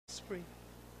pray.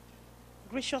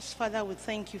 Gracious Father, we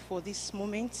thank you for this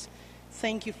moment.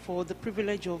 Thank you for the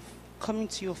privilege of coming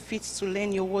to your feet to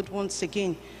learn your word once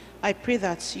again. I pray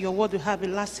that your word will have a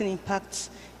lasting impact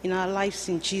in our lives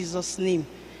in Jesus' name.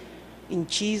 In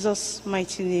Jesus'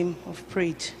 mighty name I've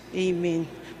prayed. Amen.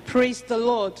 Praise the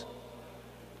Lord.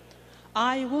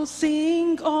 I will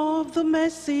sing of the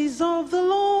mercies of the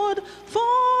Lord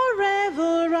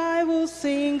forever. I will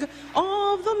sing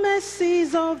of the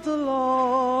mercies of the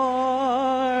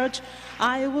Lord.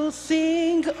 I will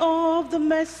sing of the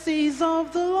mercies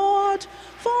of the Lord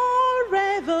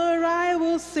forever. I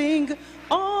will sing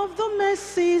of the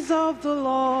mercies of the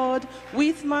Lord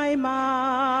with my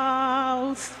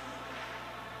mouth.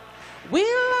 Will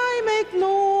I make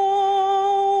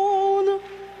known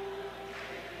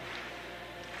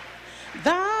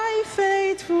thy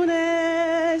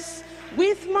faithfulness?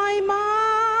 With my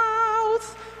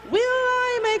mouth will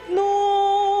I make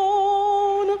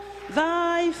known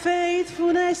thy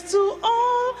faithfulness to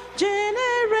all generation.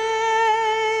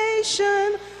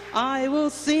 I will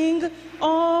sing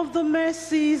of the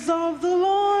mercies of the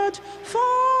Lord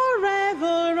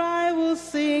forever. I will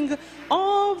sing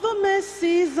of the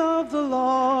mercies of the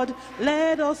Lord.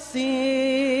 Let us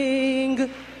sing.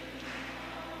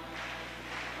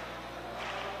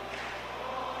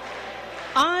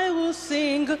 I will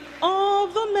sing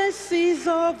of the mercies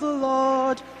of the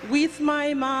Lord with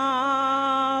my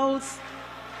mouth.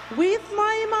 With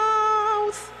my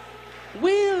mouth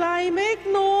will I make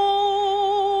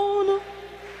known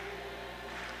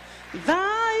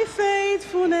thy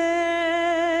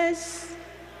faithfulness.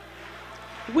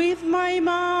 With my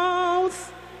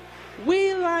mouth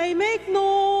will I make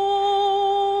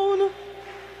known.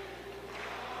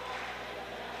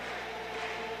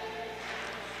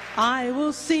 I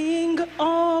will sing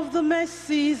of the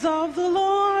mercies of the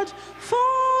Lord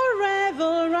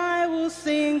forever. I will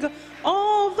sing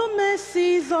of the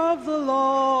mercies of the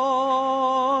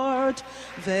Lord.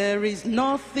 There is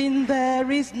nothing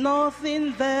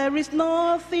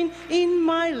in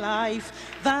my life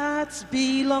that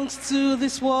belongs to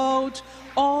this world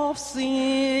of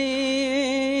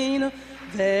sin.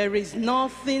 There is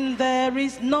nothing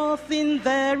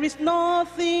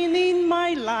in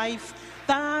my life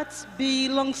that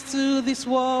belongs to this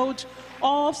world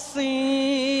of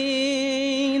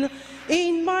sin.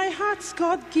 In my heart,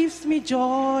 God gives me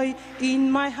joy.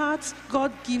 In my heart,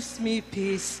 God gives me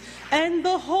peace. And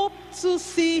the hope to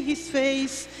see his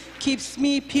face keeps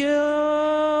me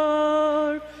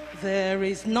pure. There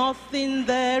is nothing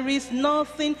in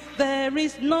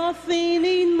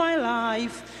my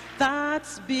life that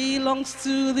belongs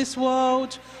to this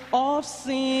world of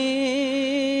sin.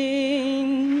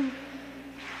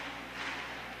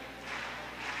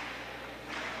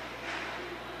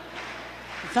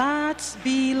 That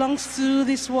belongs to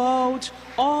this world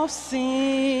of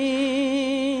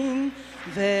sin.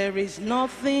 There is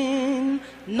nothing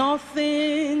in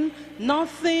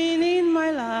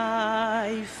my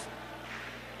life.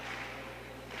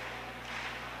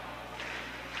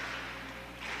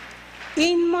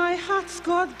 In my heart,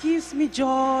 God gives me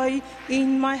joy.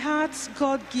 In my heart,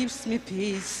 God gives me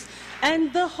peace.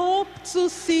 And the hope to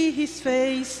see his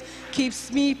face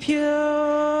keeps me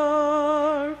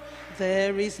pure.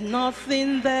 There is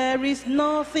nothing in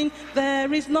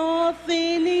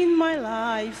my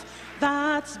life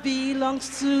that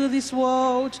belongs to this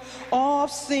world of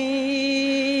sin.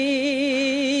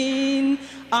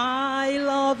 I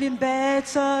love him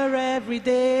better every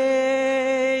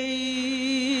day.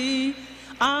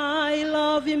 I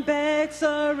love him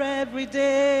better every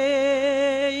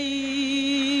day.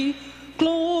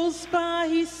 Close by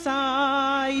his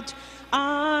side,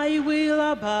 I will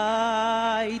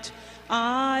abide.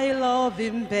 I love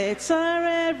him better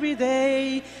every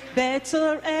day,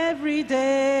 better every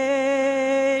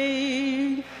day,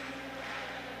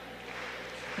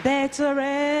 better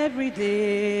every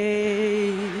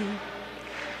day.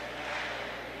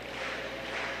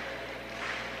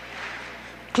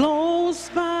 Close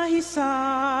by his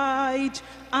side,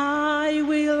 I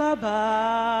will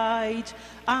abide.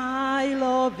 I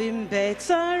love him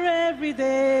better every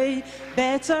day,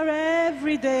 better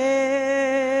every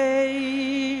day.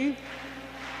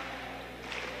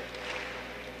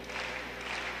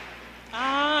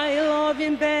 I love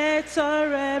him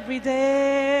better every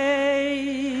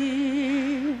day.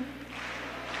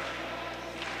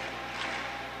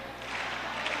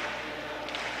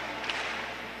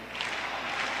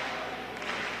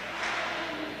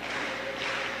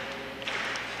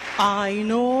 I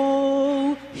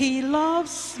know he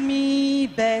loves me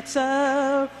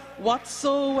better,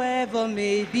 whatsoever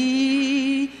may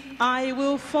be. I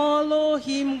will follow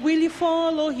him, will you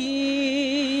follow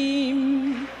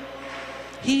him?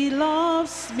 He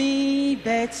loves me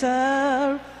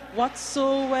better,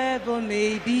 whatsoever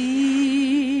may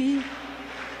be.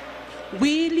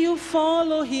 Will you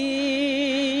follow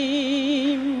him?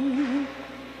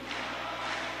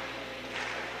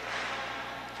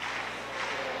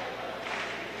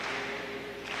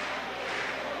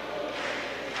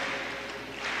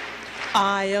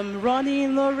 I am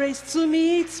running a race to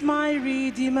meet my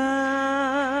Redeemer.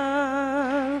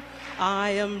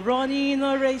 I am running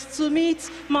a race to meet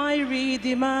my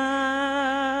Redeemer.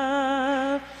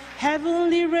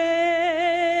 Heavenly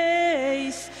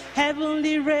race,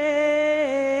 heavenly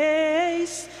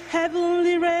race,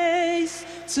 heavenly race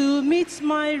to meet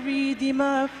my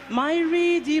Redeemer, my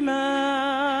Redeemer.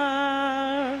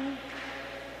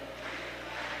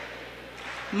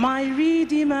 My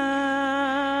Redeemer.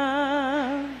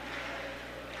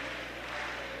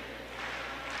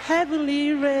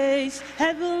 Heavenly race,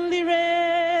 heavenly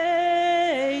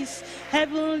race,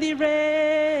 heavenly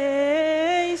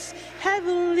race,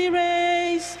 heavenly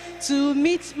race to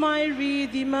meet my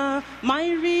Redeemer,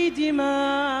 my Redeemer.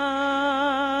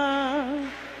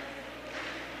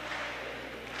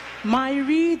 My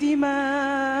Redeemer.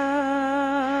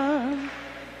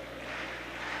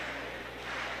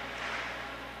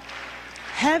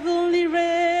 Heavenly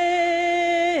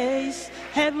race,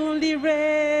 heavenly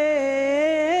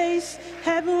race,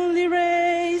 heavenly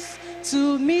race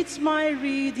to meet my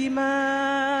Redeemer.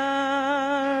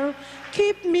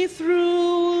 Keep me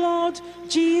through, Lord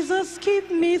Jesus, keep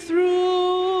me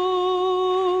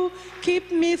through.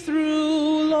 Keep me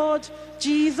through, Lord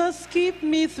Jesus, keep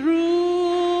me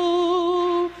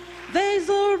through. There's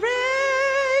a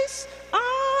race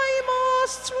I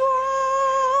must run.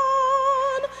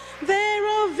 There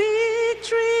are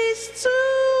victories to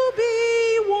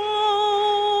be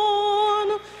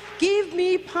won. Give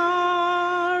me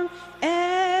power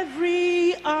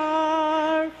every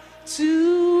hour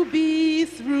to be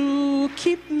through.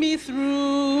 Keep me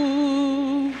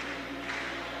through.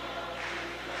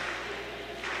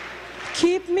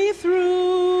 Keep me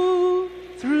through,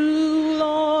 through,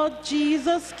 Lord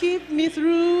Jesus, keep me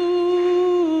through.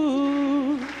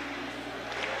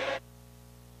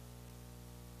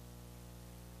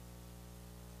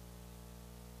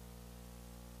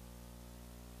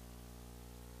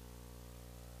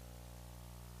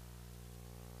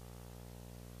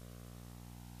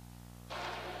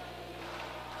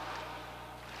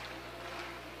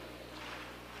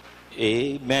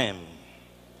 Amen.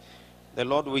 The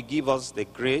Lord will give us the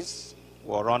grace.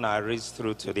 We'll run our race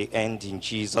through to the end in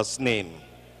Jesus' name.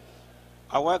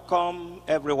 I welcome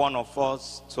every one of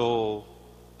us to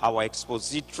our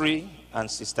expository and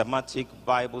systematic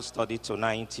Bible study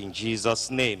tonight in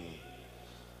Jesus' name.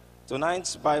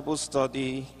 Tonight's Bible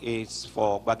study is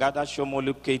for Bagada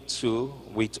Shomolu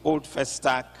K2 with Old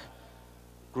Festac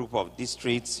group of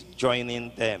districts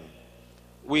joining them.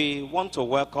 We want to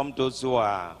welcome those who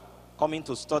are coming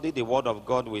to study the Word of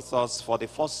God with us for the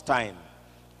first time.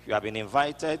 If you have been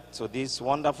invited to this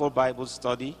wonderful Bible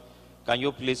study, can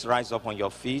you please rise up on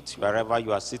your feet wherever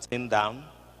you are sitting down?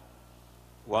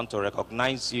 We want to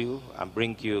recognize you and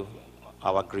bring you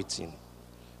our greeting.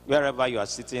 Wherever you are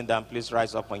sitting down, please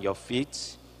rise up on your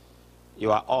feet.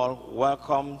 You are all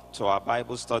welcome to our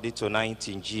Bible study tonight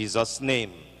in Jesus'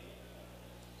 name.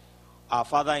 Our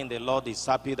Father in the Lord is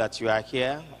happy that you are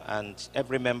here, and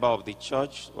every member of the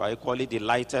church, we are equally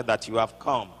delighted that you have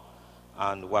come.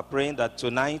 And we're praying that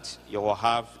tonight you will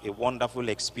have a wonderful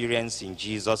experience in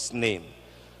Jesus' name.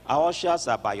 Our ushers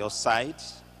are by your side.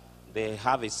 They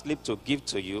have a slip to give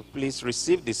to you. Please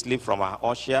receive the slip from our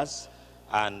ushers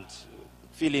and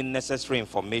fill in necessary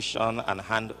information and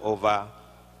hand over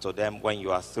to them when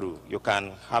you are through. You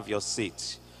can have your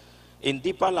seat. In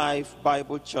Deeper Life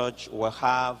Bible Church, we'll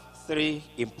have 3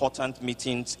 important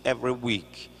meetings every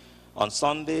week. On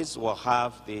Sundays, we'll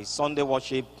have the Sunday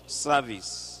worship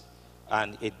service,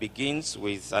 and it begins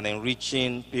with an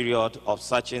enriching period of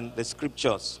searching the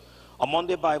scriptures. On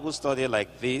Monday Bible study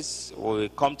like this, we'll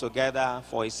come together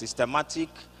for a systematic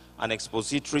and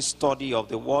expository study of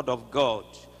the Word of God,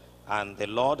 and the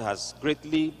Lord has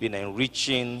greatly been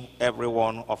enriching every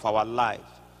one of our life.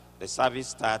 The service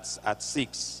starts at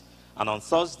 6, and on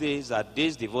Thursdays are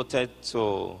days devoted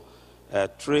to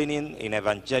training in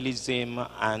evangelism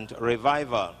and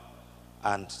revival.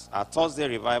 And our Thursday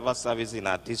revival service in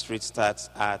our district starts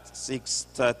at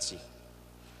 6:30.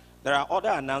 There are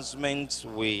other announcements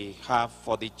we have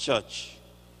for the church.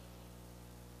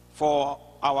 For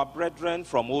our brethren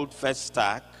from Old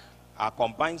Festac, our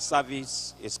combined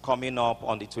service is coming up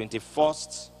on the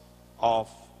 21st of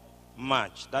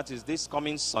March, that is this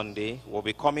coming Sunday, we'll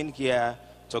be coming here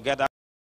together